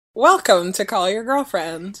Welcome to Call Your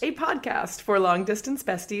Girlfriend. A podcast for long distance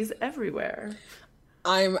besties everywhere.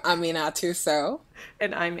 I'm Amina Tuso.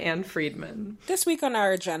 And I'm Anne Friedman. This week on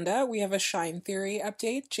our agenda, we have a Shine Theory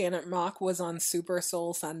update. Janet Mock was on Super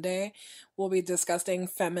Soul Sunday. We'll be discussing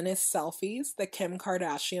feminist selfies, the Kim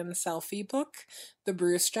Kardashian selfie book, the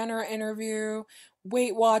Bruce Jenner interview,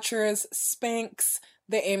 Weight Watchers, Spanx,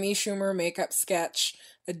 the Amy Schumer makeup sketch,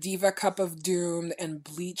 a Diva Cup of Doom, and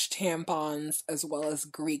bleached tampons, as well as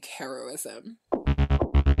Greek heroism.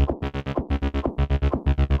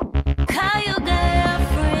 Call your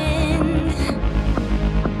girlfriend.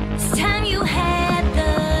 It's time you had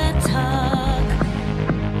the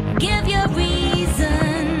talk. Give your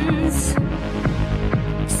reasons.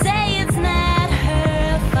 Say it's not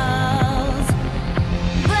her fault.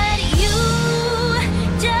 But you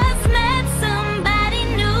just met somebody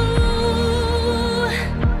new.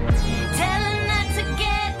 Tell her not to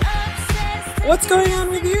get obsessed. What's going on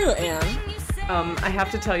with you, Anne? I have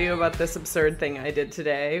to tell you about this absurd thing I did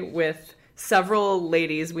today with several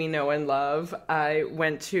ladies we know and love. I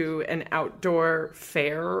went to an outdoor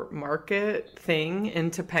fair market thing in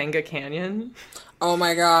Topanga Canyon. Oh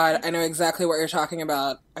my god, I know exactly what you're talking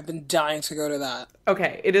about. I've been dying to go to that.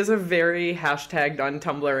 Okay, it is a very hashtagged on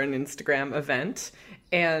Tumblr and Instagram event.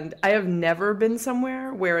 And I have never been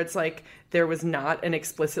somewhere where it's like there was not an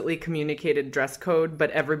explicitly communicated dress code,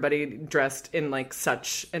 but everybody dressed in like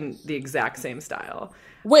such and the exact same style.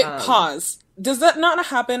 Wait, pause. Does that not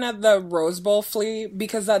happen at the Rose Bowl flea?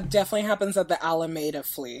 Because that definitely happens at the Alameda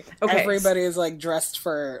flea. Okay. Everybody is like dressed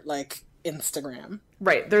for like Instagram.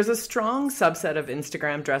 Right. There's a strong subset of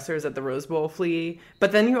Instagram dressers at the Rose Bowl flea,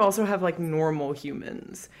 but then you also have like normal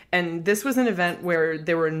humans. And this was an event where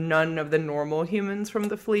there were none of the normal humans from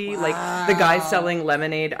the flea. Wow. Like the guy selling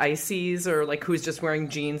lemonade ices or like who's just wearing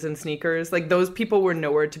jeans and sneakers. Like those people were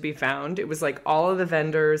nowhere to be found. It was like all of the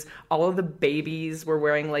vendors, all of the babies were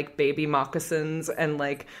wearing like baby moccasins and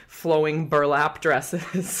like flowing burlap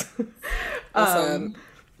dresses. Listen,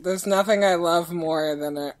 there's nothing I love more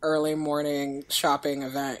than an early morning shopping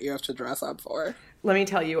event you have to dress up for. Let me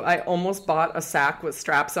tell you, I almost bought a sack with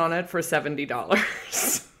straps on it for $70.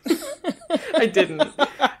 I didn't.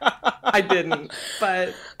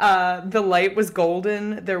 But the light was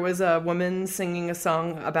golden. There was a woman singing a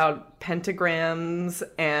song about pentagrams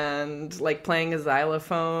and like playing a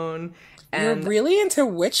xylophone. And You're really into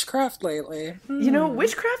witchcraft lately. you know,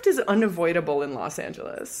 witchcraft is unavoidable in Los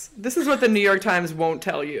Angeles. This is what the New York Times won't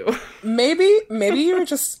tell you. Maybe you're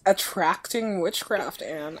just attracting witchcraft,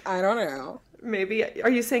 Anne. I don't know. Maybe, are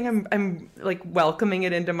you saying I'm like welcoming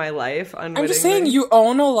it into my life unwittingly? I'm just saying you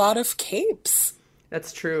own a lot of capes.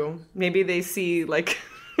 That's true. Maybe they see like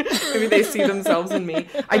maybe they see themselves in me.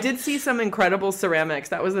 I did see some incredible ceramics.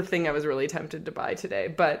 That was the thing I was really tempted to buy today.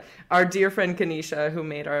 But our dear friend Kanisha, who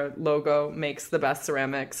made our logo, makes the best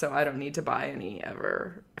ceramics, so I don't need to buy any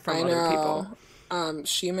ever from other people.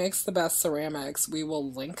 She makes the best ceramics. We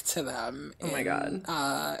will link to them. Oh my God.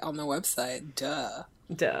 On the website. Duh.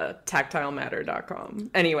 Tactilematter.com.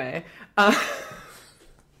 Anyway,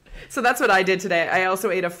 so that's what I did today. I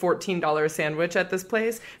also ate a $14 sandwich at this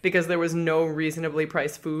place because there was no reasonably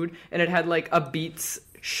priced food, and it had like a beets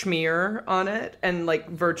schmear on it and like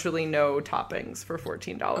virtually no toppings for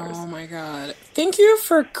 $14. Oh my god. Thank you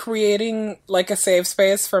for creating like a safe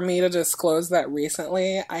space for me to disclose that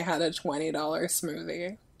recently I had a $20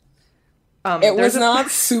 smoothie. It was not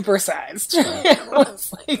supersized. It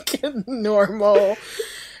was like a normal.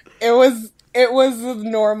 It was a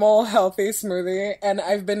normal, healthy smoothie, and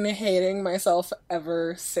I've been hating myself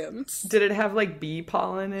ever since. Did it have like bee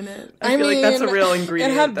pollen in it? I feel like that's a real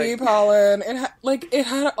ingredient. It had bee pollen. It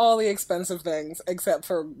had all the expensive things except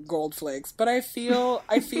for gold flakes. But I feel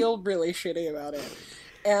really shitty about it,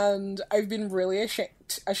 and I've been really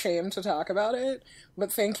ashamed to talk about it. But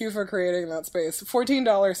thank you for creating that space.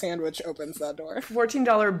 $14 sandwich opens that door.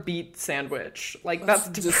 $14 beet sandwich. Like, that's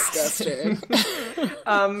disgusting.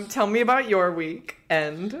 Tell me about your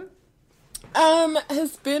weekend.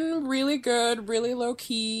 Has been really good, really low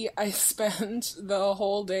key. I spent the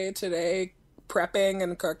whole day today prepping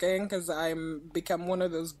and cooking because I'm become one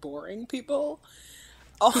of those boring people.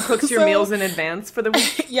 Who cooks your meals in advance for the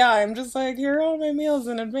week? Yeah, I'm just like, here are all my meals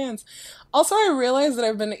in advance. Also, I realized that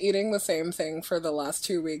I've been eating the same thing for the last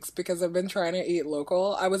 2 weeks because I've been trying to eat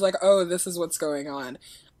local. I was like, oh, this is what's going on.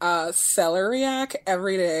 Celeriac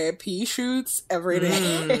every day, pea shoots every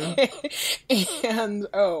day. And,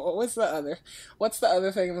 what's the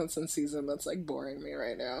other thing that's in season that's like boring me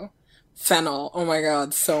right now? Fennel. Oh my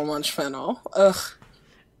god, so much fennel. Ugh.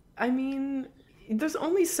 I mean, There's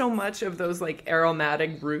only so much of those like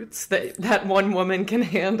aromatic roots that one woman can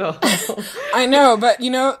handle. I know, but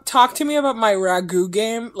talk to me about my ragu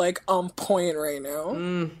game, like on point right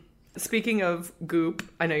now. Speaking of goop,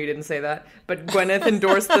 I know you didn't say that, but Gwyneth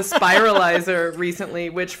endorsed the Spiralizer recently,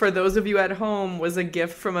 which for those of you at home was a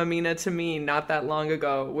gift from Amina to me not that long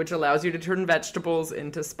ago, which allows you to turn vegetables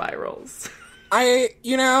into spirals.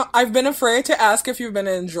 I've been afraid to ask if you've been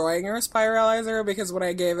enjoying your Spiralizer, because when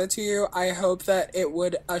I gave it to you, I hoped that it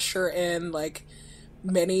would usher in, like,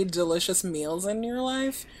 many delicious meals in your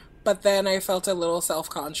life. But then I felt a little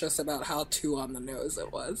self-conscious about how too on the nose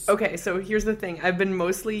it was. Okay, so here's the thing. I've been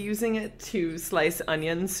mostly using it to slice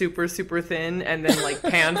onions super, super thin and then, like,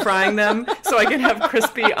 pan frying them so I can have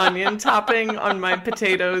crispy onion topping on my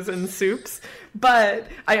potatoes and soups. But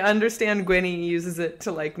I understand Gwynny uses it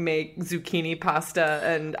to, like, make zucchini pasta,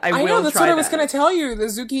 and I will try that. I know, that's what I was going to tell you. The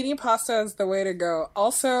zucchini pasta is the way to go.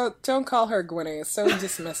 Also, don't call her Gwynny. So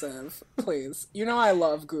dismissive, please. I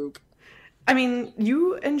love goop. I mean,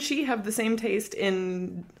 you and she have the same taste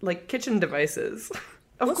in, like, kitchen devices.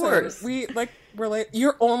 Of course.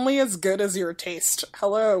 You're only as good as your taste.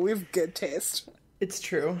 Hello, we have good taste. It's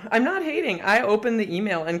true. I'm not hating. I opened the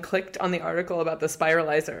email and clicked on the article about the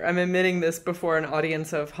Spiralizer. I'm admitting this before an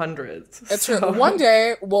audience of hundreds. It's true. One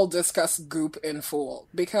day, we'll discuss goop in full,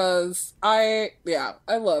 because I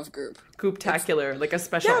love goop. Goop-tacular, like a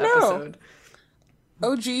special episode.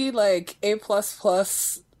 OG, like, A++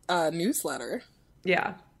 newsletter.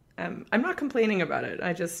 Yeah. I'm not complaining about it.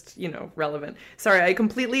 I just, relevant. Sorry, I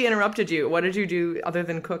completely interrupted you. What did you do other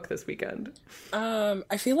than cook this weekend?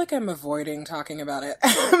 I feel like I'm avoiding talking about it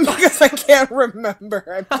because I can't remember.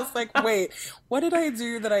 I'm just like, wait, what did I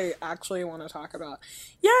do that I actually want to talk about?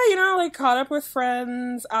 Yeah, like caught up with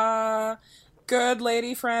friends. Good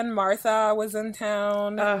lady friend Martha was in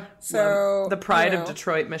town. The pride of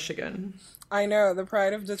Detroit, Michigan. I know, the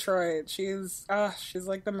pride of Detroit. She's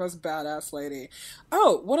like the most badass lady.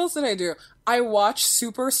 Oh, what else did I do? I watched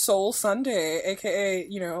Super Soul Sunday, aka,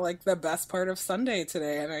 like the best part of Sunday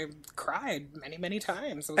today, and I cried many, many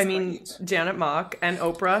times. It was great. Janet Mock and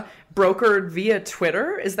Oprah brokered via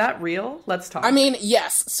Twitter. Is that real? Let's talk. I mean,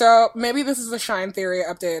 yes. So maybe this is the Shine Theory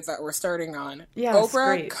update that we're starting on. Yes,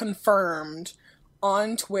 Oprah confirmed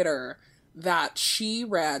on Twitter that she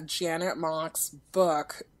read Janet Mock's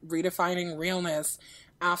book, Redefining Realness,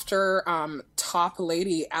 after top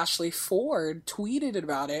lady Ashley Ford tweeted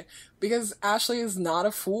about it, because Ashley is not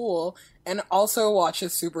a fool and also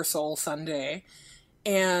watches Super Soul Sunday.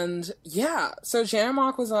 And yeah, so Janet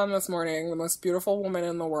Mock was on this morning, the most beautiful woman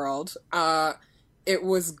in the world. It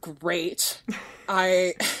was great.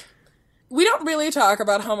 We don't really talk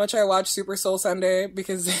about how much I watch Super Soul Sunday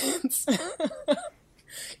because it's...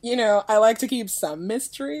 I like to keep some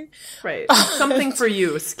mystery. Right. Something for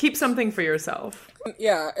you. Keep something for yourself.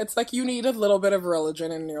 Yeah, it's like you need a little bit of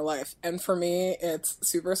religion in your life. And for me, it's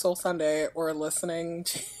Super Soul Sunday or listening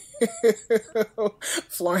to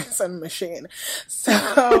Florence and Machine.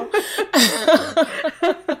 So...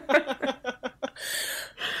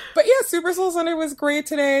 But yeah, Super Soul Sunday was great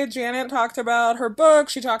today. Janet talked about her book.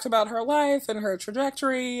 She talked about her life and her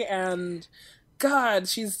trajectory. And God,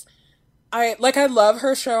 I love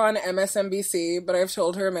her show on MSNBC, but I've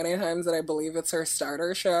told her many times that I believe it's her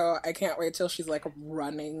starter show. I can't wait till she's like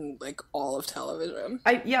running like all of television.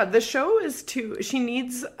 The show is she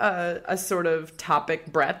needs a sort of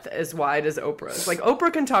topic breadth as wide as Oprah's. Like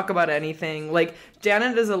Oprah can talk about anything. Like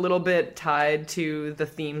Janet is a little bit tied to the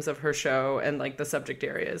themes of her show and like the subject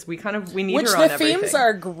areas. We need her on everything. Which the themes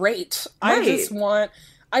are great. Right.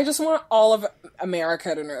 I just want all of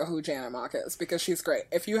America to know who Janet Mock is, because she's great.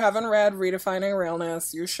 If you haven't read Redefining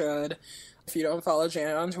Realness, you should. If you don't follow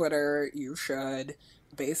Janet on Twitter, you should.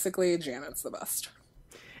 Basically, Janet's the best.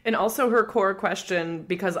 And also her core question,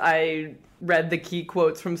 because I read the key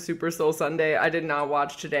quotes from Super Soul Sunday, I did not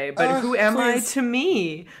watch today, but who am I to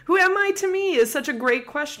me? Who am I to me is such a great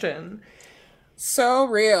question. So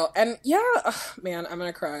real. And yeah, man, I'm going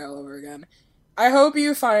to cry all over again. I hope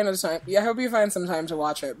you find some time to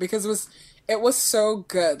watch it, because it was so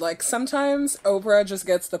good. Like, sometimes Oprah just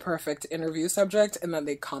gets the perfect interview subject, and then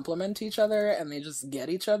they compliment each other, and they just get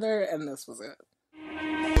each other, and this was it.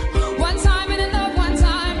 One time in love, one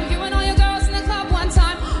time, you and all your girls in the club, one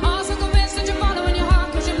time, also convinced that you're following your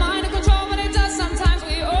heart, cause your mind in control when it does sometimes.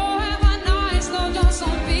 We all have our nights, though,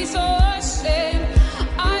 don't be so ashamed.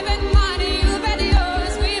 I bet mine and you bet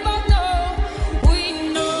yours, we both know,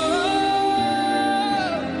 we know.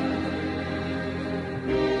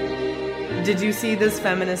 Did you see this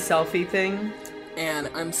feminist selfie thing? And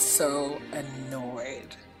I'm so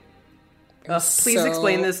annoyed. Please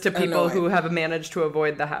explain this to people annoying. who have managed to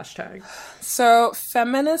avoid the hashtag. So,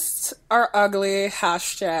 feminists are ugly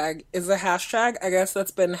hashtag is a hashtag, I guess,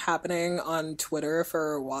 that's been happening on Twitter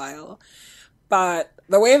for a while. But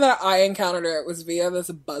the way that I encountered it was via this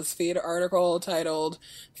BuzzFeed article titled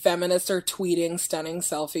Feminists Are Tweeting Stunning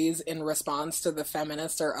Selfies in Response to the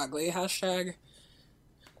Feminists Are Ugly hashtag.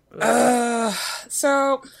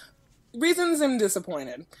 So, reasons I'm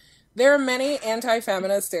disappointed. There are many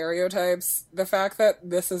anti-feminist stereotypes. The fact that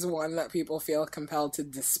this is one that people feel compelled to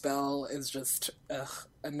dispel is just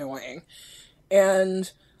annoying. And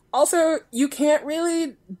also, you can't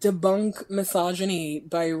really debunk misogyny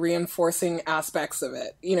by reinforcing aspects of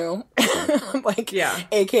it, you know? Like, Yeah.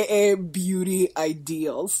 AKA beauty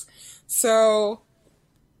ideals. So,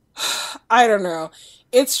 I don't know.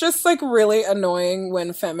 It's just, like, really annoying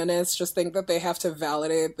when feminists just think that they have to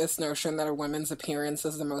validate this notion that a woman's appearance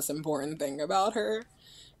is the most important thing about her.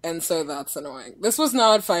 And so that's annoying. This was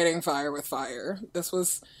not fighting fire with fire. This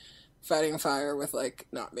was fighting fire with, like,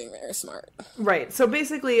 not being very smart. Right. So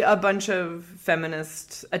basically, a bunch of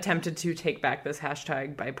feminists attempted to take back this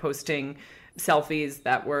hashtag by posting selfies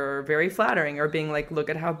that were very flattering or being like, look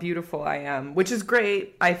at how beautiful I am, which is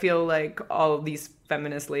great. I feel like all of these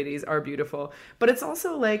feminist ladies are beautiful. But it's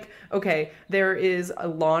also like, okay, there is a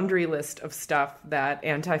laundry list of stuff that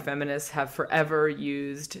anti-feminists have forever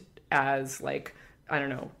used as, like, I don't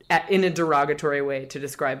know, in a derogatory way to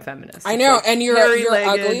describe feminists. I know, like and you're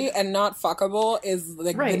hairy-legged. ugly and not fuckable is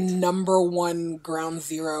like Right. the number one ground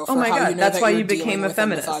zero for Oh my how God, you know that's that why you're you became dealing a with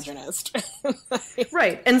feminist. misogynist.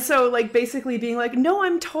 Right. And so, like, basically being like, no,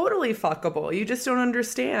 I'm totally fuckable. You just don't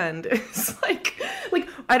understand. It's like,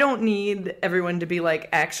 I don't need everyone to be like,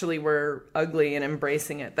 actually, we're ugly and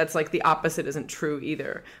embracing it. That's like the opposite isn't true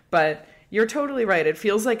either. But you're totally right. It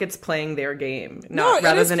feels like it's playing their game,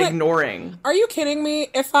 rather than ignoring. Are you kidding me?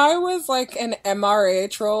 If I was like an MRA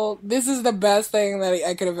troll, this is the best thing that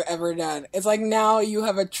I could have ever done. It's like now you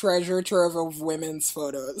have a treasure trove of women's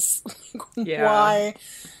photos. Yeah. Why?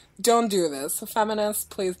 Don't do this. Feminists,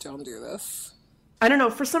 please don't do this. I don't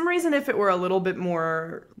know. For some reason, if it were a little bit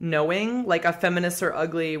more knowing, like a feminists are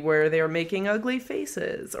ugly where they're making ugly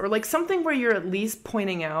faces, or like something where you're at least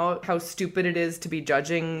pointing out how stupid it is to be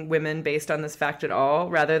judging women based on this fact at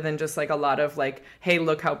all, rather than just like a lot of like, hey,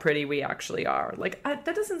 look how pretty we actually are. Like, that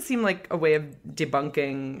doesn't seem like a way of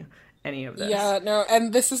debunking any of this. Yeah, no,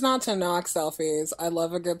 and this is not to knock selfies. I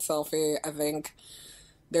love a good selfie. I think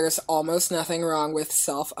there's almost nothing wrong with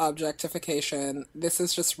self-objectification. This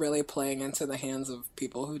is just really playing into the hands of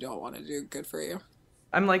people who don't want to do good for you.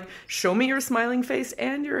 I'm like, show me your smiling face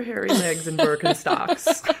and your hairy legs and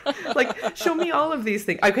Birkenstocks. Like, show me all of these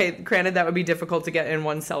things. Okay, granted, that would be difficult to get in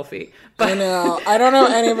one selfie. But I know. I don't know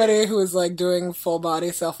anybody who is like doing full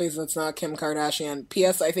body selfies that's not Kim Kardashian.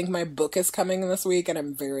 P.S. I think my book is coming this week and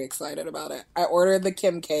I'm very excited about it. I ordered the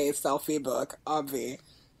Kim K selfie book, obvi.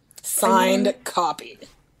 Signed copy.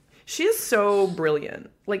 She is so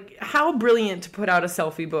brilliant. Like, how brilliant to put out a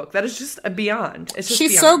selfie book. That is just a beyond. It's just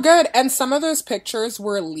She's beyond. so good. And some of those pictures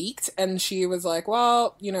were leaked and she was like,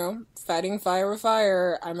 well, you know, fighting fire with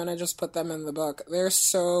fire. I'm going to just put them in the book. They're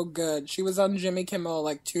so good. She was on Jimmy Kimmel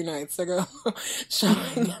like 2 nights ago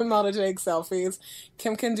showing him how to take selfies.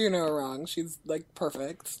 Kim can do no wrong. She's like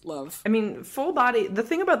perfect. Love. I mean, full body. The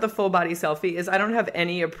thing about the full body selfie is I don't have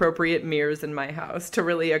any appropriate mirrors in my house to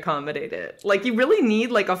really accommodate it. Like, you really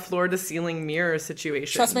need like a floor to ceiling mirror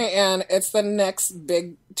situation. Trust me, Anne, it's the next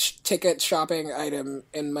big ticket shopping item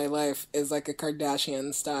in my life is like a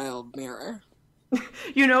Kardashian-style mirror.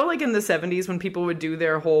 You know, like in the 70s when people would do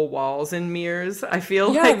their whole walls in mirrors? I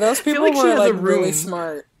feel Yeah, like those I feel people like she were has like a room, really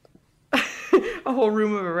smart. a whole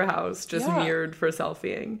room of her house just Yeah. mirrored for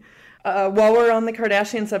selfieing. While we're on the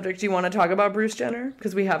Kardashian subject, do you want to talk about Bruce Jenner?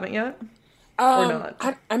 Because we haven't yet. Or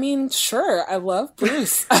not? I mean, sure. I love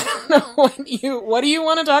Bruce. I don't know what do you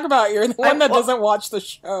want to talk about? You're the one that doesn't watch the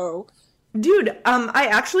show. Dude, I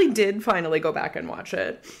actually did finally go back and watch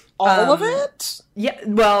it. All of it? Yeah,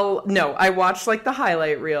 well, no, I watched like the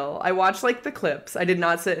highlight reel. I watched like the clips. I did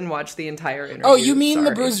not sit and watch the entire interview. Oh, you mean the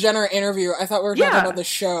sorry. Bruce Jenner interview? I thought we were talking Yeah. about the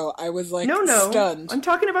show. I was like No, stunned. I'm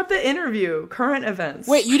talking about the interview, current events.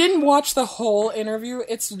 Wait, you didn't watch the whole interview?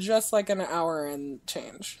 It's just like an hour and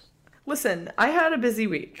change. Listen, I had a busy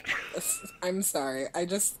week. I'm sorry.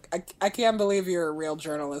 I can't believe you're a real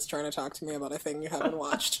journalist trying to talk to me about a thing you haven't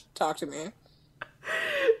watched. Talk to me.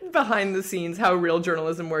 Behind the scenes, how real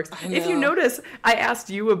journalism works. know. If you notice, I asked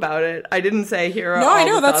you about it. I didn't say here are No, all I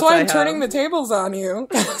know. the That's thoughts why I I'm turning the have. tables on you.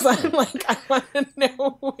 Because I'm like, I want to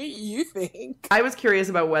know what you think. I was curious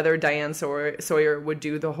about whether Diane Sawyer would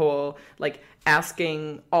do the whole, like,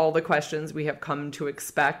 asking all the questions we have come to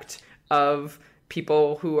expect of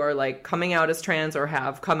people who are like coming out as trans or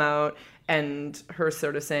have come out, and her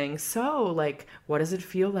sort of saying, so like, what does it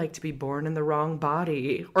feel like to be born in the wrong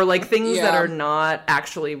body? Or like things that are not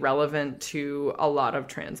actually relevant to a lot of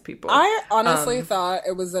trans people. I honestly thought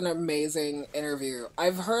it was an amazing interview.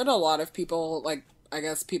 I've heard a lot of people, like, I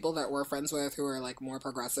guess people that we're friends with who are like more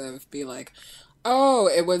progressive be like, oh,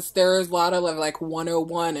 there's a lot of like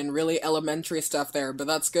 101 and really elementary stuff there, but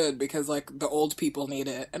that's good because like the old people need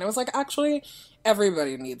it. And I was like, actually,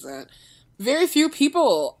 everybody needs it. Very few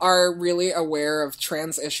people are really aware of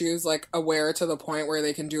trans issues, like aware to the point where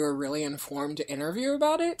they can do a really informed interview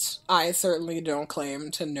about it. I certainly don't claim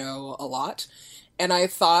to know a lot. And I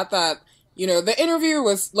thought that, you know, the interview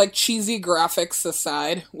was like cheesy graphics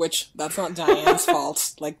aside, which that's not Diane's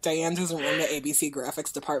fault. Like Diane doesn't run the ABC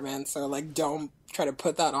graphics department, so like don't try to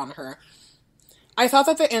put that on her. I thought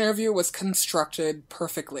that the interview was constructed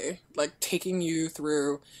perfectly, like taking you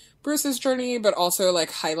through Bruce's journey, but also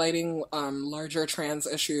like highlighting larger trans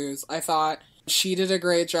issues. I thought she did a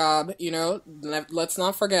great job. You know, let's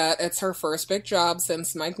not forget it's her first big job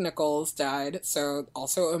since Mike Nichols died, so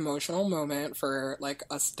also emotional moment for like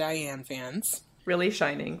us Diane fans. Really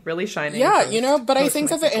shining. Yeah, you know, but I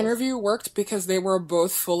think that the interview worked because they were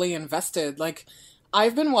both fully invested. Like,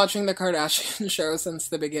 I've been watching the Kardashian show since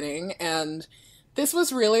the beginning, and this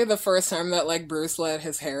was really the first time that, like, Bruce let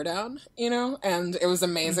his hair down, you know? And it was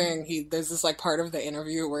amazing. There's this, like, part of the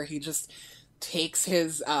interview where he just takes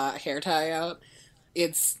his hair tie out.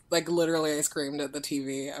 It's, like, literally I screamed at the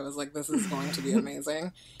TV. I was like, this is going to be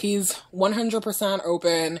amazing. He's 100%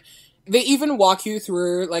 open. They even walk you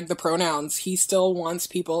through, like, the pronouns. He still wants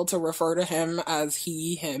people to refer to him as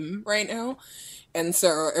he, him right now. And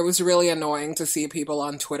so it was really annoying to see people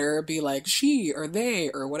on Twitter be like, she or they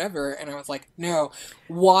or whatever. And I was like, no,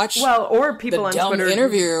 watch or people the on dumb Twitter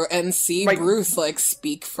interview and see Bruce like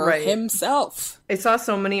speak for himself. I saw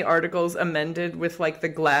so many articles amended with like the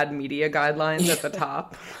GLAAD media guidelines at the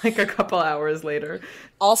top, like a couple hours later.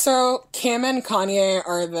 Also, Kim and Kanye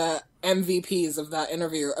are the MVPs of that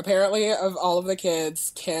interview. Apparently, of all of the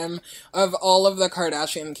kids, of all of the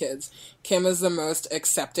Kardashian kids, Kim is the most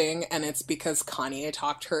accepting, and it's because Kanye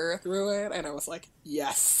talked her through it, and I was like,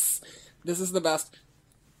 yes, this is the best.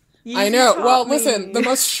 I know. Well, listen, the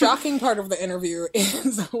most shocking part of the interview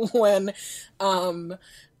is when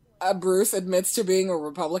Bruce admits to being a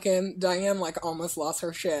Republican. Diane, like, almost lost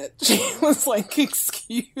her shit. She was like,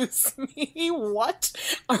 excuse me, what?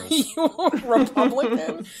 Are you a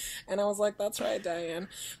Republican? And I was like, that's right, Diane.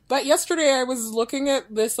 But yesterday I was looking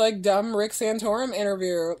at this, like, dumb Rick Santorum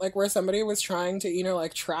interview, like, where somebody was trying to, you know,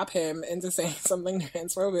 like, trap him into saying something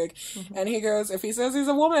transphobic. Mm-hmm. And he goes, if he says he's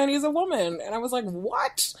a woman, he's a woman. And I was like,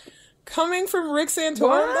 what? Coming from Rick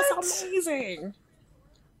Santorum? That's amazing.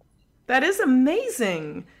 That is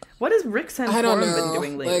amazing. What has Rick Santorum been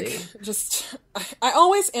doing lately? Like, just, I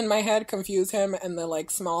always in my head confuse him and the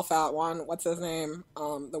like small fat one. What's his name?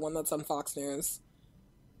 The one that's on Fox News.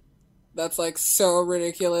 That's like so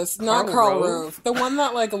ridiculous. Not Karl Rove. The one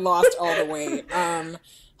that like lost all the weight.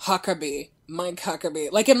 Huckabee. Mike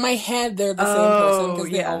Huckabee. Like in my head, they're the same person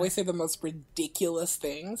because they always say the most ridiculous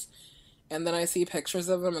things. And then I see pictures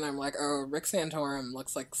of him and I'm like, oh, Rick Santorum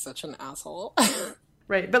looks like such an asshole.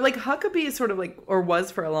 Right, but like Huckabee is sort of like, or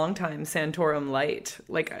was for a long time, Santorum light.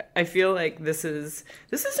 Like I feel like this is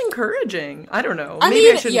encouraging. I don't know.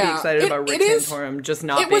 Maybe I shouldn't be excited about Rick Santorum just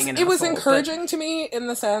not being an asshole. It was encouraging to me in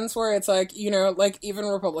the sense where it's like, you know, like even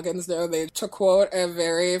Republicans know to quote a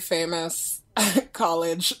very famous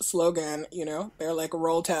college slogan, you know, they're like,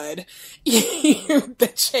 roll tide,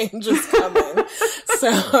 the change is coming.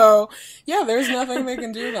 So yeah, there's nothing they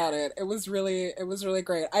can do about it. It was really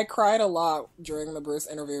great. I cried a lot during the Bruce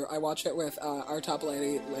interview. I watched it with our top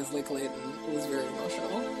lady, Leslie Clayton, who was very emotional.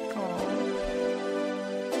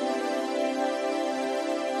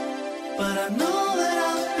 But I know that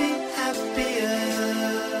I'll be happier,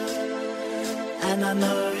 and I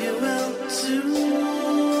know you will too.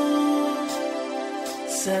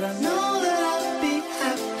 Said I know that I'll be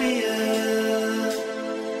happier,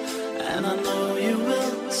 and I know you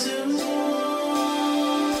will too.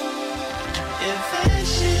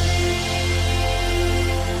 Eventually,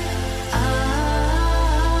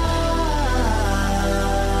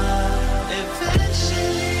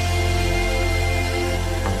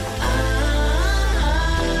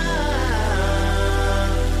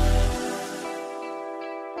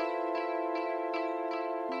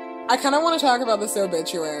 I kind of want to talk about this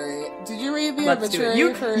obituary. Did you read the obituary?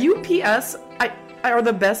 UPS, are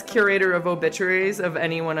the best curator of obituaries of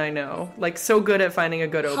anyone I know. Like, so good at finding a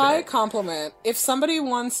good obit. High compliment. If somebody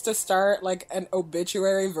wants to start like an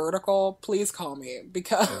obituary vertical, please call me,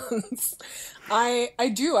 because I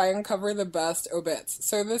uncover the best obits.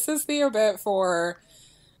 So this is the obit for,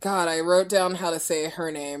 God, I wrote down how to say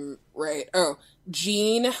her name right. Oh,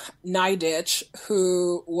 Jean Niditch,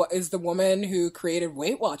 who is the woman who created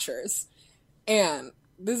Weight Watchers. And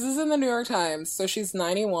this is in the New York Times, so she's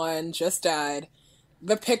 91, just died.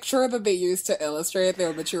 The picture that they used to illustrate the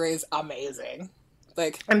obituary is amazing.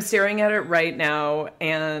 Like, I'm staring at it right now,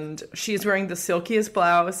 and she's wearing the silkiest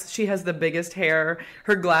blouse. She has the biggest hair.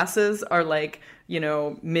 Her glasses are like, you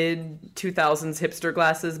know, mid 2000s hipster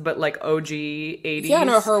glasses, but like OG 80s. Yeah,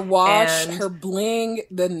 no, her watch, her bling,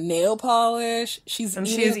 the nail polish. She's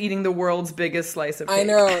eating the world's biggest slice of cake. I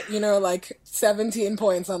know, you know, like 17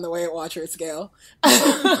 points on the Weight Watcher scale.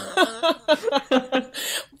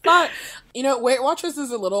 But, you know, Weight Watchers is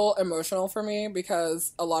a little emotional for me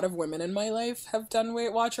because a lot of women in my life have done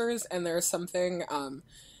Weight Watchers, and there's something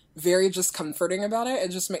very just comforting about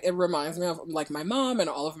it. It reminds me of like my mom and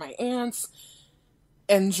all of my aunts,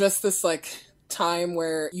 and just this like time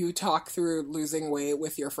where you talk through losing weight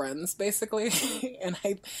with your friends, basically. And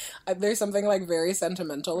I there's something like very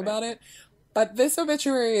sentimental about it. But this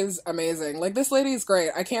obituary is amazing. Like, this lady is great.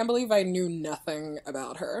 I can't believe I knew nothing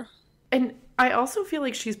about her. And I also feel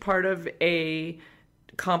like she's part of a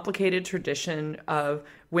complicated tradition of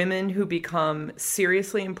women who become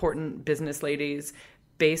seriously important business ladies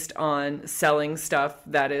based on selling stuff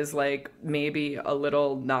that is like maybe a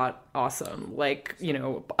little not awesome, like, you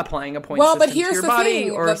know, applying a point system to your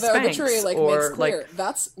body, or that the Spanx, obituary like or makes clear like,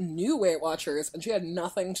 that's new Weight Watchers, and she had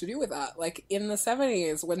nothing to do with that. Like, in the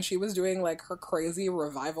 70s when she was doing like her crazy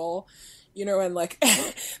revival, you know, and like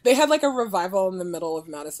they had like a revival in the middle of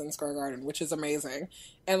Madison Square Garden, which is amazing.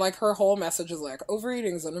 And like her whole message is like,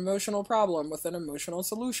 overeating is an emotional problem with an emotional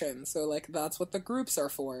solution. So like that's what the groups are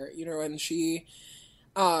for, you know. And she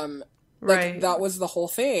right, that was the whole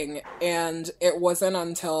thing. And it wasn't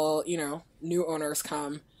until, you know, new owners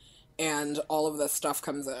come and all of this stuff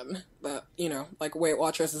comes in that, you know, like Weight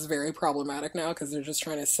Watchers is very problematic now because they're just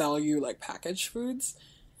trying to sell you like packaged foods.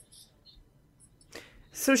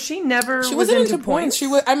 So she wasn't into points. She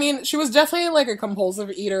was definitely like a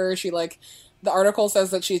compulsive eater. She like, the article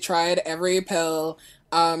says that she tried every pill.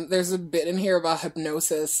 There's a bit in here about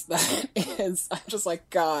hypnosis that is, I'm just like,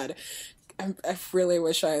 God, I really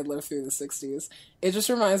wish I had lived through the 60s. It just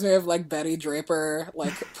reminds me of like Betty Draper,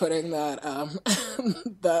 like putting that,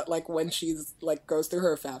 that like when she's like goes through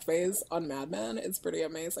her fat phase on Mad Men. It's pretty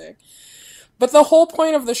amazing. But the whole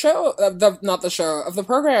point of the show, of the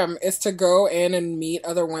program, is to go in and meet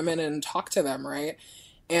other women and talk to them, right?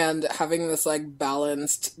 And having this like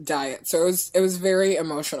balanced diet. So it was very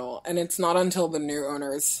emotional, and it's not until the new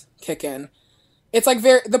owners kick in. It's like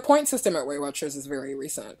the point system at Weight Watchers is very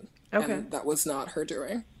recent. Okay. And that was not her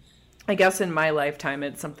doing. I guess in my lifetime,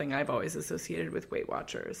 it's something I've always associated with Weight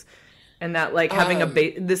Watchers, and that like having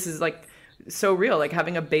this is like so real, like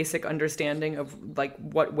having a basic understanding of like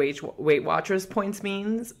what Weight Watchers points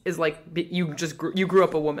means is like you grew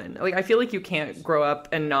up a woman. Like, I feel like you can't grow up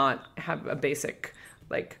and not have a basic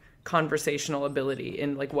like conversational ability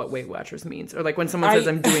in like what Weight Watchers means, or like when someone says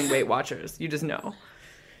I'm doing Weight Watchers, you just know.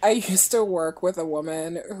 I used to work with a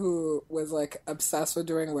woman who was like obsessed with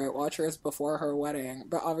doing Weight Watchers before her wedding,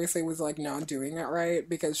 but obviously was like not doing it right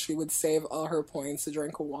because she would save all her points to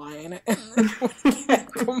drink wine and would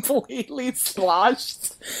get completely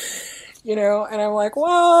sloshed, you know. And I'm like,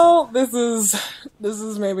 well, this is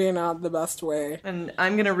maybe not the best way. And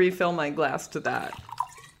I'm gonna refill my glass to that.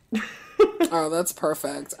 Oh, that's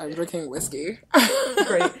perfect. I'm drinking whiskey.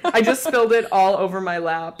 Great. I just spilled it all over my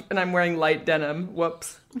lap, and I'm wearing light denim.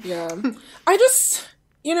 Whoops. Yeah. I just,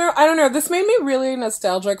 you know, I don't know. This made me really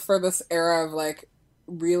nostalgic for this era of, like,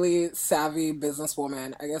 really savvy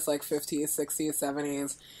businesswoman. I guess, like, 50s, 60s,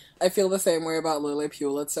 70s. I feel the same way about Lily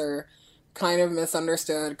Pulitzer. Kind of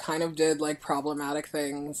misunderstood, kind of did, like, problematic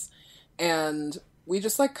things. And we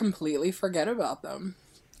just, like, completely forget about them.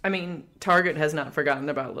 I mean, Target has not forgotten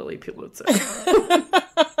about Lily Pulitzer.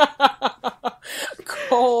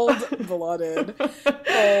 Cold-blooded.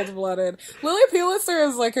 Cold-blooded. Lily Pulitzer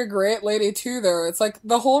is, like, a great lady, too, though. It's, like,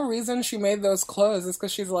 the whole reason she made those clothes is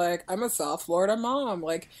because she's like, I'm a South Florida mom.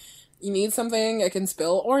 Like, you need something I can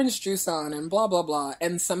spill orange juice on and blah, blah, blah.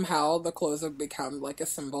 And somehow the clothes have become, like, a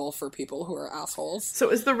symbol for people who are assholes. So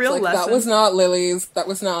is the real lesson... That was not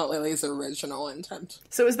Lily's original intent.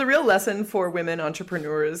 So is the real lesson for women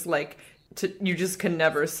entrepreneurs, like, you just can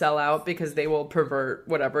never sell out because they will pervert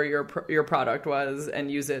whatever your product was and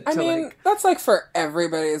use it to, I mean, like... that's, like, for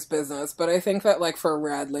everybody's business, but I think that, like, for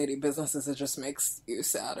rad lady businesses, it just makes you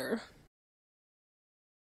sadder.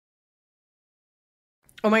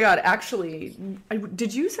 Oh my god, actually,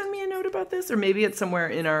 did you send me a note about this? Or maybe it's somewhere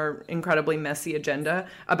in our incredibly messy agenda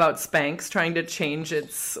about Spanx trying to change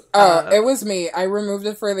its... it was me. I removed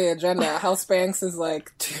it for the agenda. How Spanx is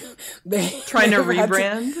like... trying to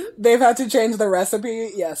rebrand? They've had to change the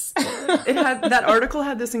recipe, yes. That article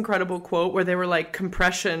had this incredible quote where they were like,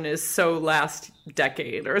 compression is so last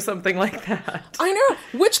decade or something like that. I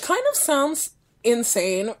know, which kind of sounds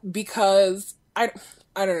insane because...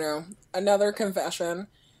 I don't know. Another confession.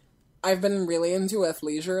 I've been really into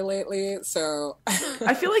athleisure lately, so...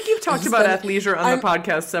 I feel like you've talked about athleisure on the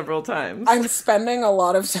podcast several times. I'm spending a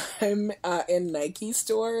lot of time in Nike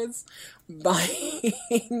stores buying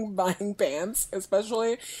pants,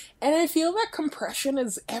 especially. And I feel that compression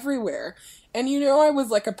is everywhere. And you know, I was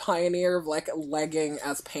like a pioneer of like legging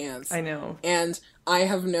as pants. I know. And I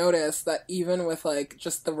have noticed that even with like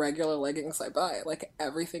just the regular leggings I buy, like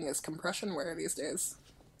everything is compression wear these days.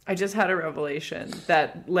 I just had a revelation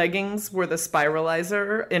that leggings were the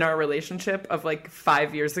spiralizer in our relationship of like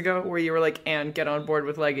 5 years ago, where you were like, "Anne, get on board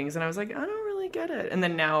with leggings." And I was like, I don't really get it. And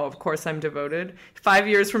then now, of course, I'm devoted. 5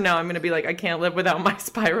 years from now, I'm going to be like, I can't live without my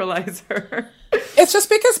spiralizer. It's just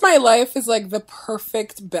because my life is like the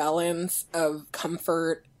perfect balance of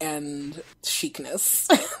comfort and chicness.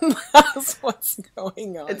 That's what's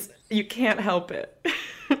going on. You can't help it.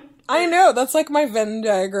 I know, that's like my Venn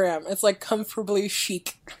diagram. It's like comfortably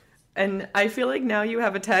chic. And I feel like now you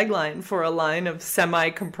have a tagline for a line of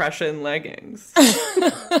semi-compression leggings.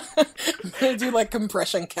 I do like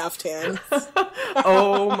compression caftans.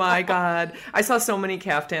 Oh my god. I saw so many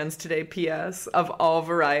caftans today, P.S., of all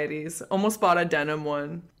varieties. Almost bought a denim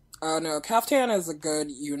one. Oh no, caftan is a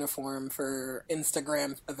good uniform for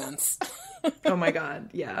Instagram events. Oh my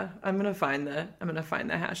god, yeah. I'm gonna find the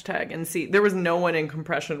hashtag and see. There was no one in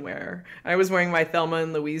compression wear. I was wearing my Thelma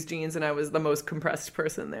and Louise jeans and I was the most compressed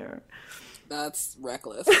person there. That's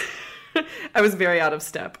reckless. I was very out of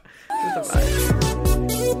step with the vibe.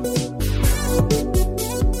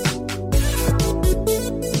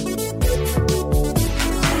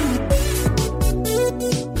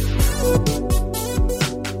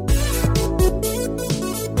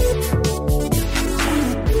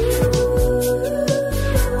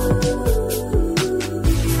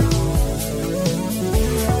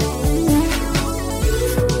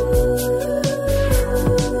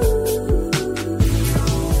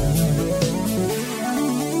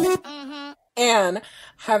 Anne,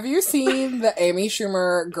 have you seen the Amy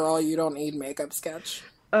Schumer "Girl, You Don't Need Makeup" sketch?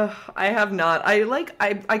 I have not.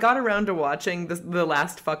 I got around to watching the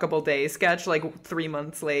last Fuckable Day sketch like 3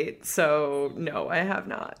 months late, so no, I have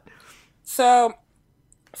not. So,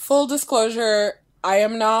 full disclosure, I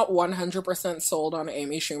am not 100% sold on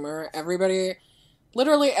Amy Schumer. Everybody,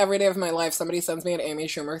 literally every day of my life, somebody sends me an Amy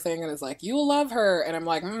Schumer thing and is like, "You'll love her," and I'm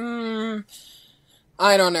like,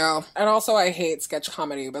 I don't know. And also, I hate sketch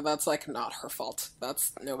comedy, but that's, like, not her fault.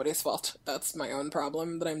 That's nobody's fault. That's my own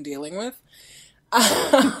problem that I'm dealing with.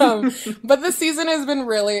 But this season has been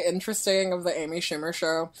really interesting of the Amy Schumer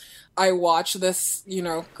show. I watched this,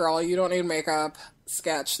 "Girl, You Don't Need Makeup"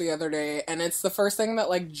 sketch the other day, and it's the first thing that,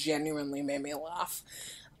 like, genuinely made me laugh.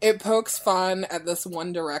 It pokes fun at this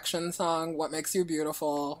One Direction song, "What Makes You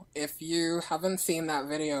Beautiful." If you haven't seen that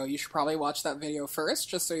video, you should probably watch that video first,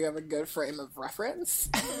 just so you have a good frame of reference.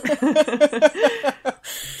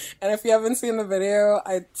 And if you haven't seen the video,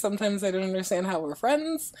 sometimes I don't understand how we're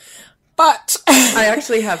friends, but... I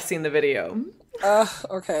actually have seen the video.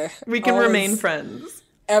 Okay. We can remain friends.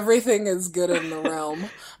 Everything is good in the realm.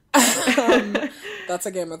 That's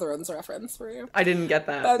a Game of Thrones reference for you. I didn't get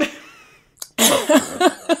that.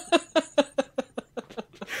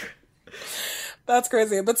 That's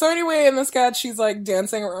crazy. But so anyway, in the sketch, she's like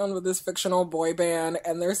dancing around with this fictional boy band,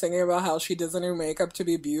 and they're singing about how she doesn't do makeup to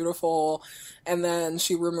be beautiful, and then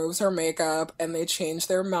she removes her makeup, and they change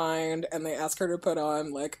their mind, and they ask her to put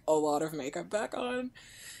on like a lot of makeup back on.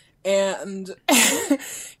 And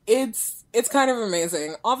it's kind of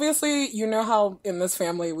amazing. Obviously, you know how in this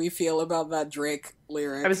family we feel about that Drake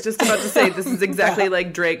lyric. I was just about to say, this is exactly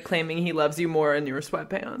like Drake claiming he loves you more in your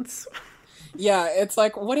sweatpants. Yeah, it's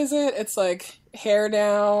like, what is it? It's like hair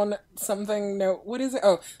down, something, no, what is it?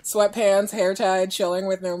 Oh, sweatpants, hair tied, chilling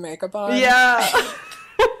with no makeup on. Yeah.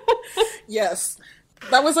 Yes.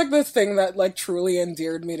 That was like the thing that like truly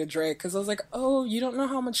endeared me to Drake, because I was like, oh, you don't know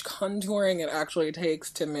how much contouring it actually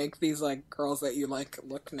takes to make these like girls that you like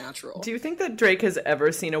look natural. Do you think that Drake has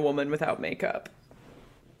ever seen a woman without makeup?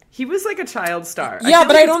 He was like a child star. Yeah,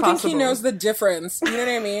 but I don't think possible. he knows the difference. You know what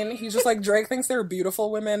I mean? He's just like, Drake thinks they're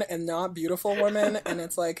beautiful women and not beautiful women. And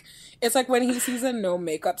it's like when he sees a no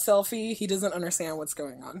makeup selfie, he doesn't understand what's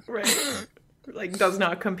going on. Right. Like, does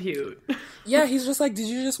not compute. Yeah, he's just like, did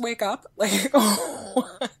you just wake up? Like,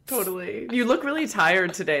 what? Totally. You look really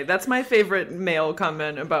tired today. That's my favorite male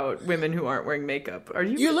comment about women who aren't wearing makeup.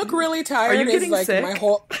 You look really tired. Are you getting like sick?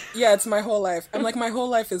 It's my whole life. I'm like, my whole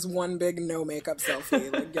life is one big no makeup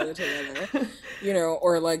selfie. Like, get it together. You know,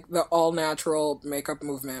 or like the all natural makeup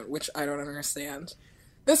movement, which I don't understand.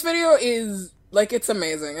 This video is like, it's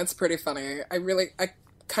amazing. It's pretty funny. I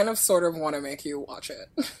kind of sort of want to make you watch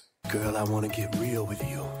it. Girl, I want to get real with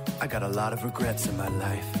you. I got a lot of regrets in my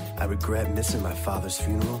life. I regret missing my father's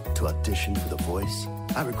funeral to audition for The Voice.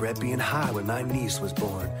 I regret being high when my niece was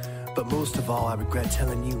born. But most of all, I regret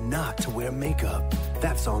telling you not to wear makeup.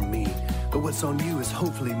 That's on me. But what's on you is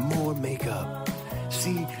hopefully more makeup.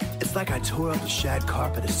 See, it's like I tore up the shag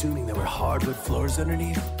carpet assuming there were hardwood floors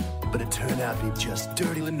underneath. But it turned out to be just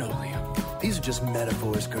dirty linoleum. These are just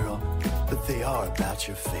metaphors, girl. But they are about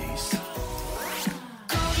your face.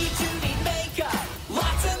 You do need makeup,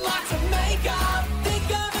 lots and lots of makeup. Think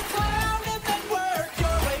of a clown and then work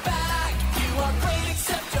your way back. You are great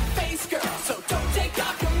except your face, girl, so don't take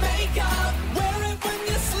off your makeup. Wear it when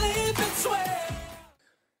you sleep and sweat.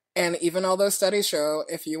 And even all those studies show,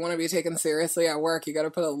 if you want to be taken seriously at work, you got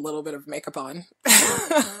to put a little bit of makeup on.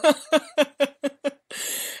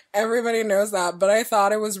 Everybody knows that, but I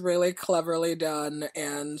thought it was really cleverly done,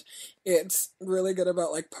 and it's really good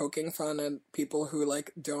about, like, poking fun at people who,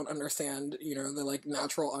 like, don't understand, you know, the, like,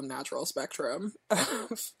 natural, unnatural spectrum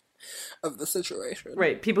of the situation.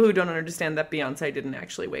 Right. People who don't understand that Beyonce didn't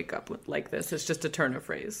actually wake up like this. It's just a turn of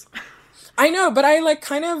phrase. I know, but I, like,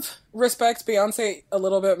 kind of respect Beyonce a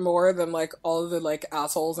little bit more than, like, all of the, like,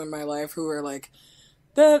 assholes in my life who are, like,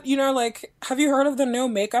 you know, like, have you heard of the no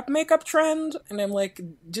makeup trend? And I'm like,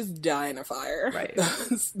 just die in a fire. Right.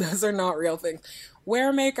 Those are not real things.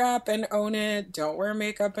 Wear makeup and own it. Don't wear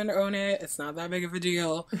makeup and own it. It's not that big of a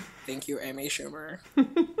deal. Thank you, Amy Schumer.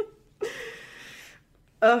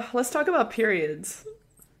 Let's talk about periods.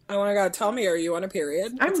 Oh my god, tell me, are you on a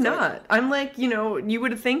period? I'm not. I'm like, you know, you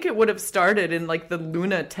would think it would have started in like the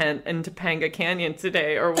Luna tent in Topanga Canyon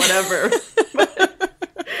today or whatever.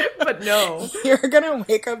 But no. You're gonna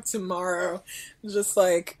wake up tomorrow just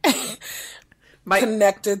like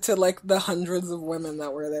connected to like the hundreds of women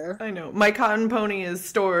that were there. I know. My cotton pony is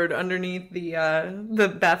stored underneath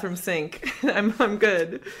the bathroom sink. I'm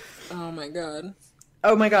good. Oh my god.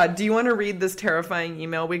 Oh my god. Do you want to read this terrifying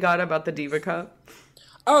email we got about the Diva Cup?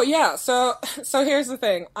 Oh yeah. So here's the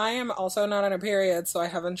thing. I am also not on a period, so I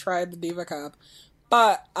haven't tried the Diva Cup.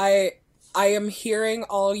 But I am hearing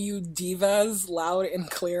all you divas loud and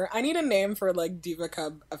clear. I need a name for, like, Diva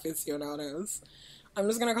Cup aficionados. I'm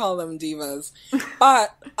just gonna call them divas.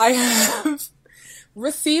 But I have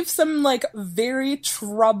received some, like, very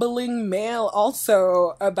troubling mail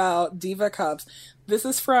also about Diva Cups. This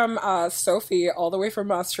is from Sophie, all the way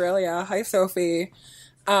from Australia. Hi, Sophie.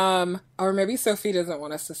 Or maybe Sophie doesn't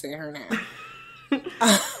want us to say her name.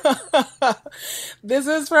 This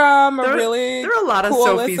is from a really there are a lot of cool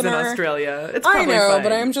Sophies listener. in Australia. It's I probably know, fine.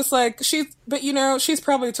 but I'm just like, she's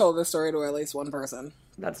probably told this story to at least one person.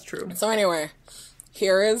 That's true. So anyway,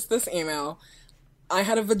 here is this email. I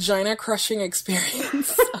had a vagina crushing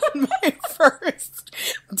experience on my first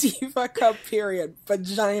Diva Cup period.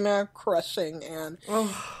 Vagina crushing, and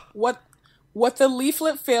what the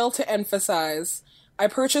leaflet failed to emphasize, I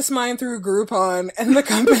purchased mine through Groupon, and the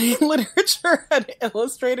company literature had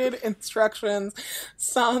illustrated instructions,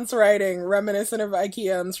 sans writing, reminiscent of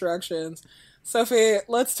IKEA instructions. Sophie,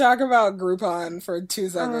 let's talk about Groupon for 2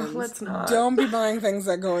 seconds. Let's not. Don't be buying things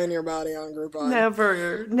that go in your body on Groupon.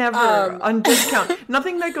 Never on discount.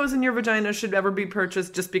 Nothing that goes in your vagina should ever be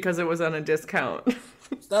purchased just because it was on a discount.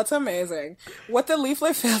 That's amazing. What the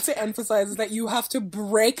leaflet failed to emphasize is that you have to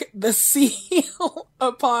break the seal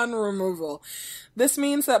upon removal. This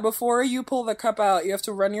means that before you pull the cup out, you have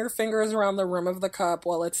to run your fingers around the rim of the cup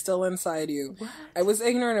while it's still inside you. What? I was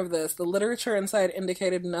ignorant of this. The literature inside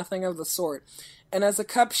indicated nothing of the sort. And as a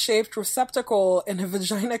cup-shaped receptacle in a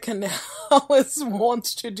vagina canal is wont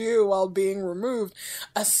to do while being removed,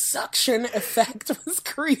 a suction effect was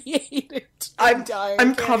created.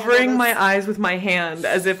 I'm covering my eyes with my hand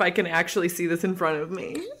as if I can actually see this in front of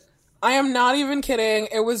me. I am not even kidding.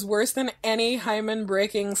 It was worse than any hymen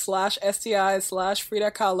breaking / STI /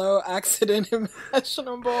 Frida Kahlo accident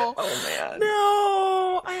imaginable. Oh man.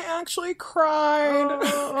 No, I actually cried.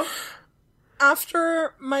 Oh.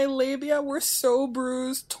 after my labia were so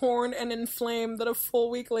bruised, torn, and inflamed that a full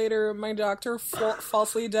week later, my doctor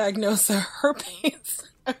falsely diagnosed a herpes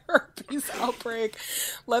outbreak.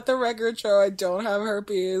 Let the record show I don't have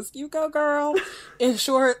herpes. You go, girl. In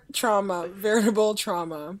short, trauma. Veritable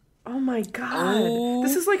trauma. Oh my god.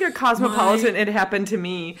 This is like a Cosmopolitan It Happened to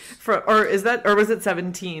Me or was it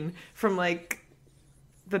 17 from like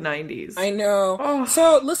the 90s. I know. Oh.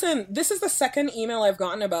 So listen, this is the second email I've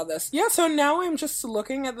gotten about this. Yeah, so now I'm just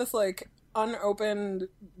looking at this like unopened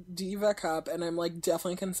Diva cup and I'm like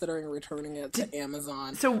definitely considering returning it to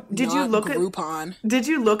Amazon. So did you look Groupon. Did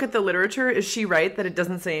you look at the literature? Is she right that it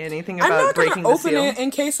doesn't say anything about I'm not breaking gonna the open seal? it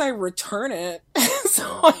in case I return it. So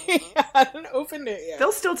I hadn't opened it yet.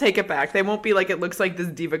 They'll still take it back. They won't be like, it looks like this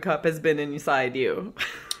Diva cup has been inside you.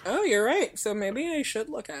 Oh, you're right. So maybe I should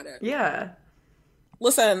look at it. Yeah.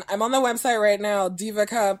 Listen, I'm on the website right now,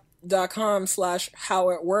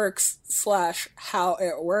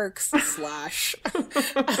 divacup.com/howitworks/howitworks/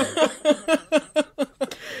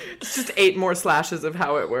 It's just 8 more slashes of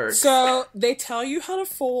how it works. So they tell you how to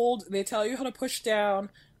fold, they tell you how to push down.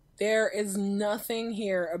 There is nothing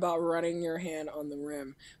here about running your hand on the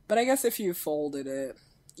rim. But I guess if you folded it.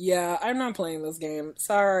 Yeah, I'm not playing this game.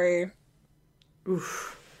 Sorry.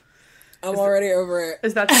 Oof. I'm already over it.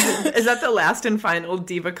 Is that the last and final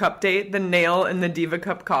Diva Cup date? The nail in the Diva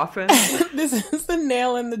Cup coffin? This is the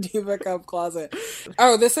nail in the Diva Cup closet.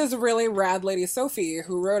 Oh, this is really rad lady Sophie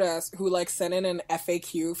who wrote us, who like sent in an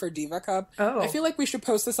FAQ for Diva Cup. Oh. I feel like we should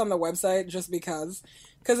post this on the website just because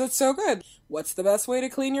it's so good. What's the best way to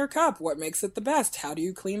clean your cup? What makes it the best? How do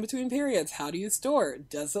you clean between periods? How do you store?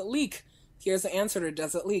 Does it leak? Here's the answer to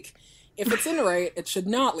does it leak. If it's in right, it should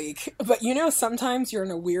not leak. But you know, sometimes you're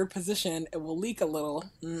in a weird position, it will leak a little.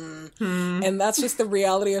 And that's just the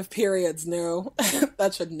reality of periods, no.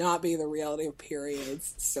 That should not be the reality of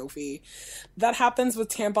periods, Sophie. That happens with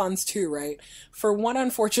tampons too, right? For one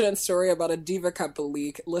unfortunate story about a Diva Cup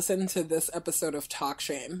leak, listen to this episode of Talk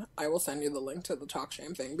Shame. I will send you the link to the Talk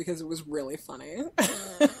Shame thing because it was really funny.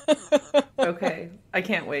 Okay, I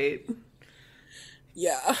can't wait.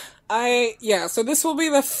 Yeah, so this will be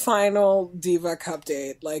the final Diva Cup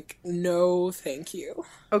date. Like, no thank you.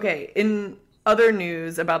 Okay, in other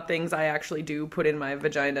news about things I actually do put in my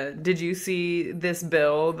vagina, did you see this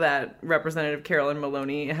bill that Representative Carolyn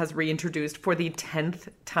Maloney has reintroduced for the 10th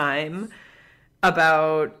time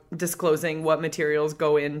about disclosing what materials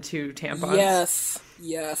go into tampons?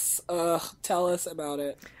 Yes. Tell us about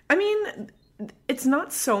it. I mean, it's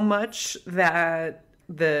not so much that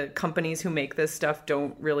the companies who make this stuff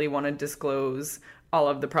don't really want to disclose all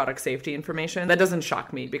of the product safety information. That doesn't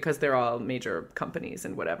shock me because they're all major companies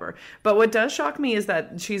and whatever. But what does shock me is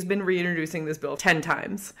that she's been reintroducing this bill 10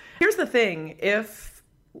 times. Here's the thing. If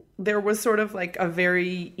there was sort of like a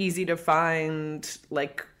very easy to find,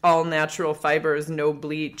 like all natural fibers, no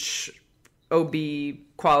bleach, OB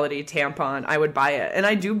quality tampon, I would buy it. And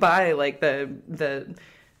I do buy like the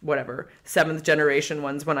whatever 7th generation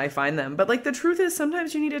ones when I find them, but like the truth is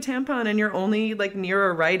sometimes you need a tampon and you're only like near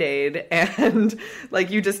a Rite Aid and like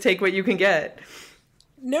you just take what you can get.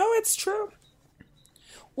 No, it's true.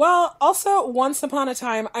 Well, also once upon a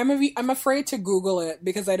time, I'm afraid to Google it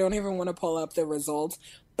because I don't even want to pull up the results,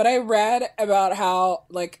 but I read about how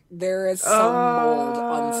like there is some mold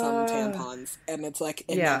on some tampons and it's like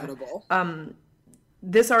inevitable. Yeah.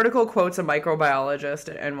 This article quotes a microbiologist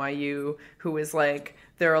at NYU who is like,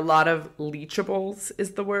 there are a lot of leachables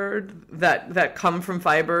is the word that come from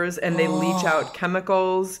fibers and they leach out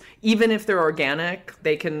chemicals. Even if they're organic,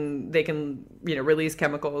 they can, release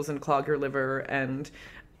chemicals and clog your liver. And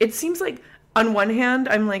it seems like on one hand,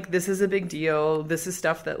 I'm like, this is a big deal. This is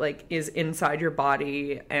stuff that like is inside your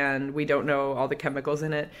body and we don't know all the chemicals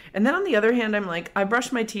in it. And then on the other hand, I'm like, I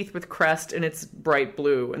brush my teeth with Crest and it's bright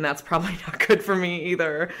blue and that's probably not good for me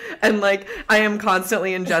either. And like, I am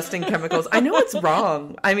constantly ingesting chemicals. I know it's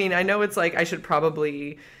wrong. I mean, I know it's like, I should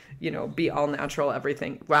probably, be all natural,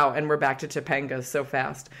 everything. Wow. And we're back to Topangas so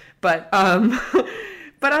fast. But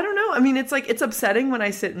I don't know. I mean, it's like, it's upsetting when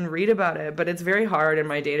I sit and read about it, but it's very hard in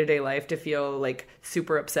my day-to-day life to feel like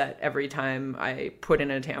super upset every time I put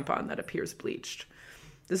in a tampon that appears bleached.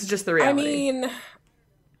 This is just the reality. I mean,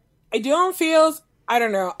 I don't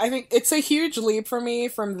know. I think it's a huge leap for me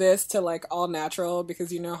from this to like all natural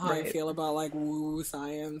because you know how I feel about like woo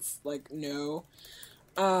science. Like, no.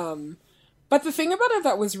 But the thing about it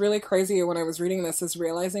that was really crazy when I was reading this is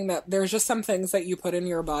realizing that there's just some things that you put in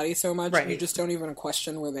your body so much you just don't even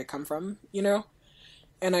question where they come from,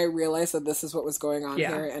 And I realized that this is what was going on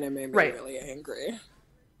here, and it made me really angry.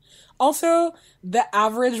 Also, the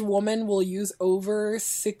average woman will use over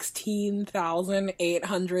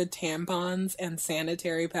 16,800 tampons and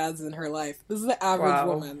sanitary pads in her life. This is the average Wow.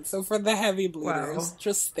 woman. So for the heavy bleeders, Wow.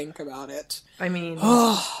 just think about it. I mean,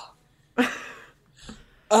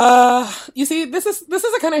 You see, this is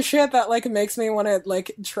the kind of shit that like makes me want to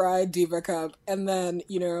like try Diva Cup and then,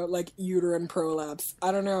 you know, like uterine prolapse.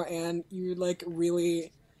 I don't know, Anne, you like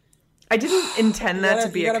really... I didn't intend that gotta-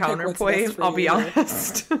 to be you a gotta pick what's best counterpoint, for I'll be you.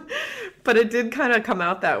 honest. But it did kind of come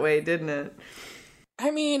out that way, didn't it?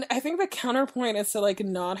 I mean, I think the counterpoint is to like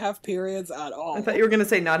not have periods at all. I thought you were going to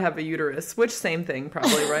say not have a uterus, which same thing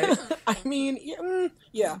probably, right? I mean,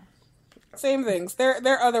 yeah. Same things. There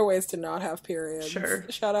are other ways to not have periods. Sure.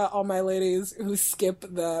 Shout out all my ladies who skip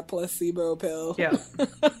the placebo pill. Yeah,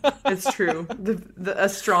 it's true. A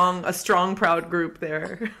strong, proud group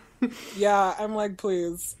there. Yeah, I'm like,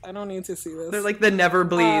 please, I don't need to see this. They're like the never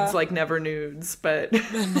bleeds, like never nudes, but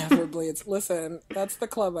The never bleeds. Listen, that's the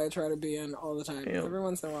club I try to be in all the time. Yeah. Every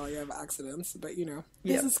once in a while you have accidents, but you know,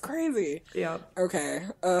 this Yeah. is crazy. yeah. Okay,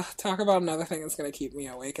 talk about another thing that's gonna keep me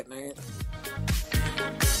awake at night.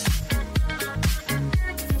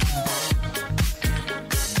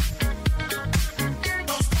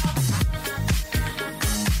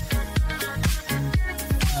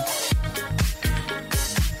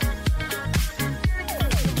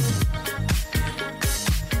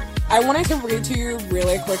 I wanted to read to you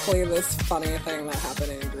really quickly this funny thing that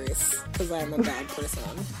happened in Greece, because I'm a bad person.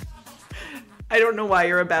 I don't know why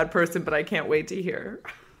you're a bad person, but I can't wait to hear.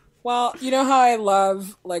 Well, you know how I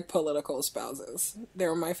love, like, political spouses.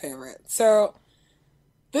 They're my favorite. So,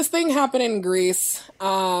 this thing happened in Greece.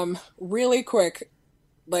 Really quick,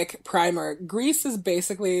 like, primer. Greece is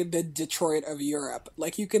basically the Detroit of Europe.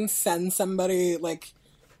 Like, you can send somebody, like,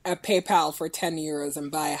 a PayPal for 10 euros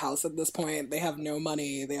and buy a house at this point. They have no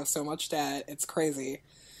money. They have so much debt. It's crazy.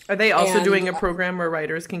 Are they also And- doing a program where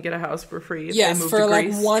writers can get a house for free if they Yes, move for to like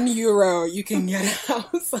Greece? €1, you can get a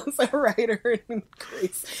house as a writer in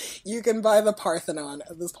Greece. You can buy the Parthenon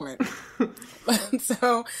at this point.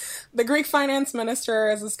 So, the Greek finance minister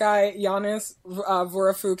is this guy, Yanis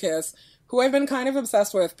Varoufakis, who I've been kind of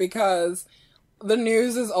obsessed with because the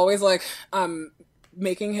news is always like,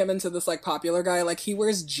 making him into this like popular guy. Like, he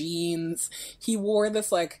wears jeans. He wore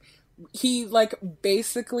this like... He, like,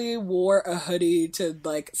 basically wore a hoodie to,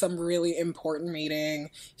 like, some really important meeting.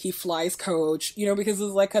 He flies coach, you know, because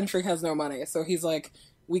his, like, country has no money. So he's like,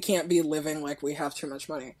 we can't be living like we have too much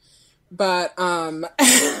money. But,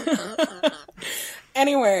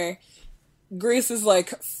 anyway, Greece is, like,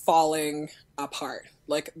 falling apart.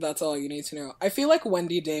 Like, that's all you need to know. I feel like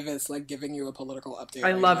Wendy Davis, like, giving you a political update.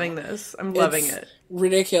 I'm right loving now. this. I'm loving It's it.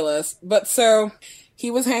 ridiculous. But so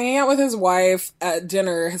he was hanging out with his wife at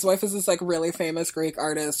dinner. His wife is this like really famous Greek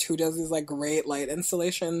artist who does these like great light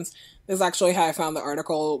installations. This is actually how I found the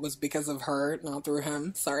article, was because of her, not through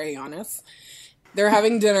him. Sorry, Giannis. They're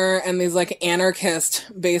having dinner and these like anarchists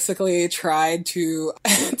basically tried to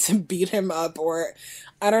to beat him up, or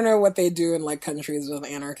I don't know what they do in like countries with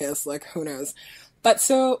anarchists, like who knows. But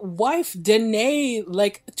so wife Danae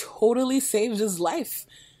like totally saved his life.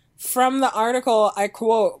 From the article, I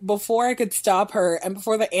quote, "Before I could stop her and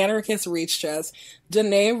before the anarchists reached us,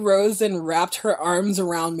 Danae rose and wrapped her arms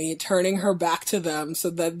around me, turning her back to them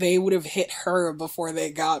so that they would have hit her before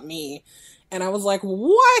they got me." And I was like,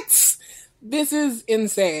 what? This is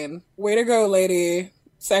insane. Way to go, lady.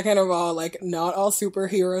 Second of all, like, not all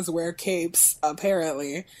superheroes wear capes,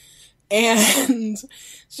 apparently. And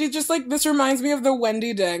she just, like, this reminds me of the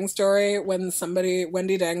Wendy Deng story when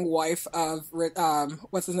Wendy Deng, wife of,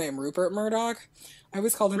 what's his name, Rupert Murdoch? I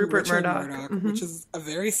always called him Rupert Richard Murdoch. Murdoch, Mm-hmm. which is a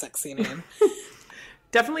very sexy name.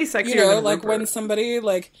 Definitely sexier You know, than like Rupert. when somebody,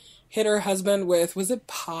 like, hit her husband with, was it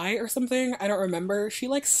pie or something? I don't remember. She,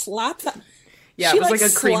 like, slapped that. Yeah, She, it was like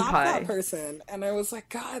a cream slapped pie. that person. And I was like,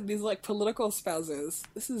 God, these, like, political spouses.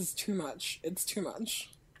 This is too much. It's too much.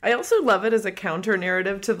 I also love it as a counter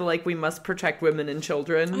narrative to the like we must protect women and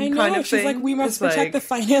children I know, kind of she's thing. like, we must It's protect the like,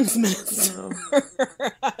 finance minister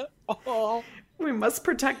at all. we must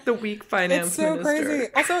protect the weak finance It's so minister. crazy.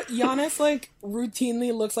 Also, Giannis, like,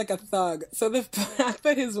 routinely looks like a thug. So the fact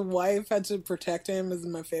that his wife had to protect him is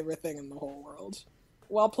my favorite thing in the whole world.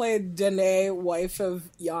 Well played, Danae, wife of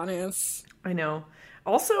Giannis. I know.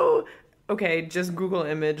 Also, okay, just Google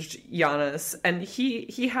imaged Giannis, and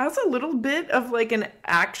he has a little bit of like an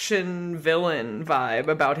action villain vibe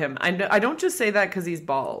about him. I don't just say that because he's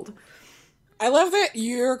bald. I love that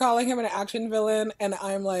you're calling him an action villain, and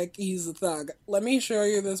I'm like, he's a thug. Let me show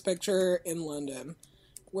you this picture in London.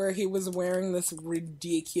 where he was wearing this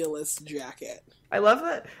ridiculous jacket. I love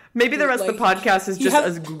that. Maybe the rest of the podcast is just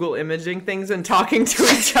us Google imaging things and talking to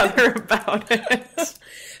each other about it.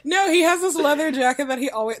 No, he has this leather jacket that he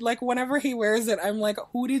always, like, whenever he wears it, I'm like,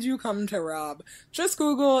 who did you come to rob? Just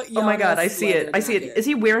Google Oh my god, I see it. I see it. Is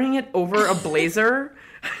he wearing it over a blazer?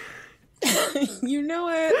 You know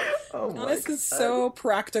it. Oh my Giannis is so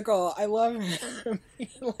practical. I love him. He,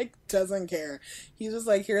 like, doesn't care. He's just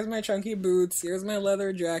like, here's my chunky boots, here's my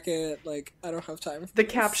leather jacket. Like, I don't have time for The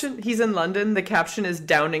this. caption, he's in London, the caption is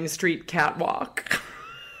Downing Street Catwalk.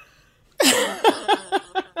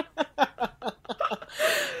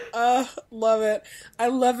 Love it. I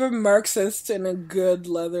love a Marxist in a good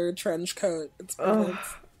leather trench coat. It's perfect.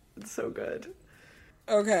 It's so good.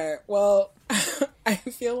 Okay, well, I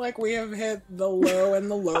feel like we have hit the low and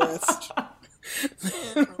the lowest.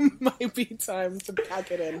 It might be time to pack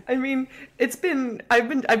it in. I mean,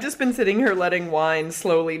 I've just been sitting here letting wine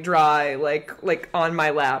slowly dry, like on my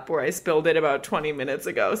lap where I spilled it about 20 minutes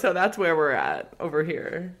ago. So that's where we're at over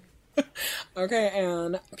here. Okay,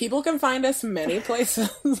 and people can find us many places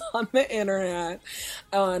on the internet.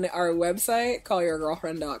 On our website,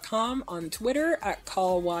 callyourgirlfriend.com, on Twitter at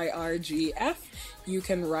callyrgf. You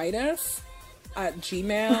can write us at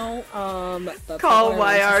Gmail. That's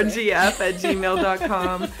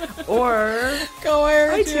callyrgf@gmail.com or Go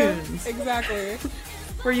where iTunes. Exactly.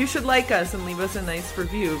 Where you should like us and leave us a nice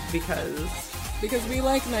review because We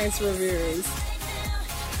like nice reviews.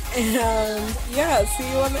 And yeah,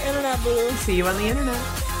 see you on the internet, boo. see you on the internet.